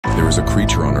There's a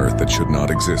creature on Earth that should not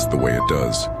exist the way it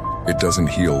does. It doesn't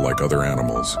heal like other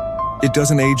animals. It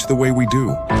doesn't age the way we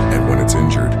do. And when it's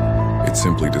injured, it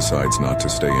simply decides not to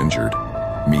stay injured.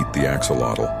 Meet the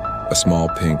axolotl, a small,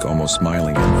 pink, almost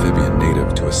smiling amphibian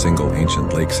native to a single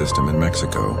ancient lake system in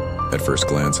Mexico. At first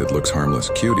glance, it looks harmless,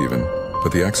 cute even,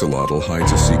 but the axolotl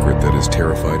hides a secret that has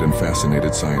terrified and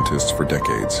fascinated scientists for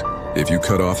decades. If you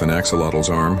cut off an axolotl's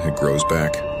arm, it grows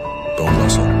back. Bone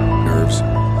muscle, nerves,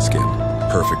 skin,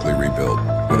 perfectly rebuilt,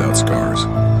 without scars.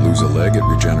 Lose a leg, it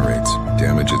regenerates.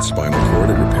 Damage its spinal cord,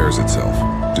 it repairs itself.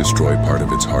 Destroy part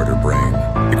of its heart or brain,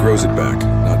 it grows it back,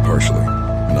 not partially,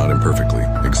 not imperfectly,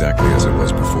 exactly as it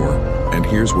was before. And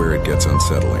here's where it gets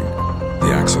unsettling.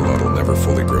 The axolotl never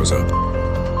fully grows up.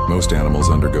 Most animals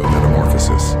undergo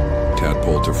metamorphosis.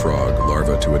 Tadpole to frog,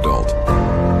 larva to adult.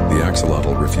 The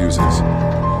axolotl refuses.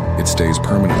 It stays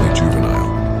permanently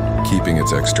juvenile, keeping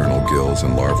its external gills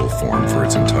and larval form for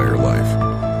its entire life.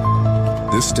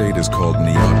 This state is called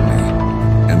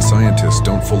neoteny, and scientists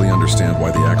don't fully understand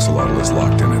why the axolotl is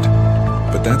locked in it.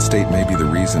 But that state may be the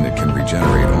reason it can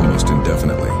regenerate almost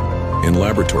indefinitely. In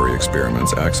laboratory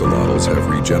experiments, axolotls have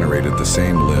regenerated the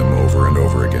same limb over and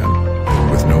over again,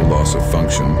 with no loss of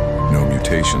function, no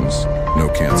mutations,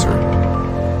 no cancer.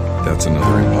 That's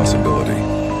another impossibility.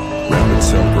 Rapid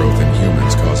cell growth in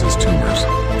humans causes tumors.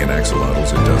 In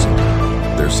axolotls, it doesn't.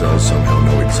 Their cells somehow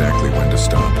know exactly when to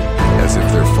stop, as if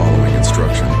they're following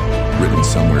instruction, written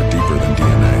somewhere deeper than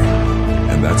DNA.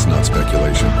 And that's not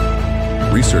speculation.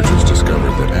 Researchers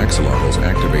discovered that axolotls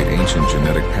activate ancient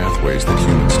genetic pathways that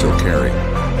humans still carry,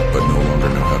 but no longer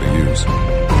know how to use.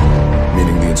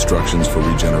 Meaning the instructions for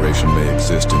regeneration may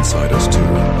exist inside us too.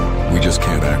 We just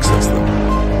can't access them.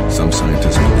 Some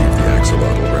scientists believe the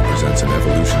axolotl represents an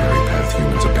evolutionary path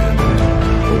humans abandoned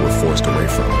or were forced away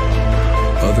from.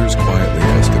 Others quietly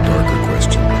ask a darker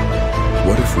question.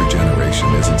 What if regeneration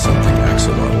isn't something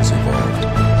axolotls evolved?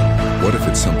 What if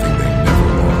it's something they never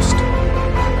lost?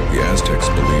 The Aztecs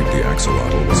believed the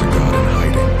axolotl was a god in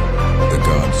hiding, the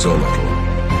god Xolotl,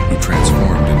 who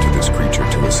transformed into this creature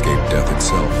to escape death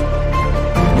itself.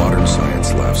 Modern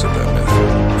science laughs at that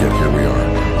myth, yet here we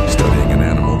are, studying an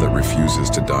animal that refuses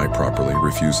to die properly,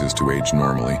 refuses to age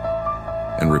normally,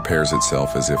 and repairs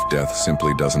itself as if death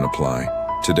simply doesn't apply.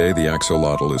 Today, the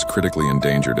axolotl is critically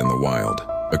endangered in the wild,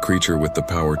 a creature with the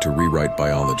power to rewrite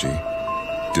biology,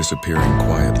 disappearing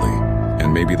quietly,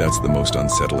 and maybe that's the most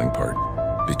unsettling part.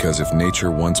 Because if nature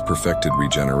once perfected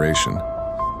regeneration,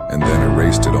 and then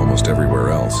erased it almost everywhere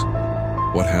else,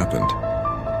 what happened?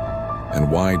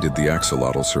 And why did the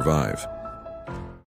axolotl survive?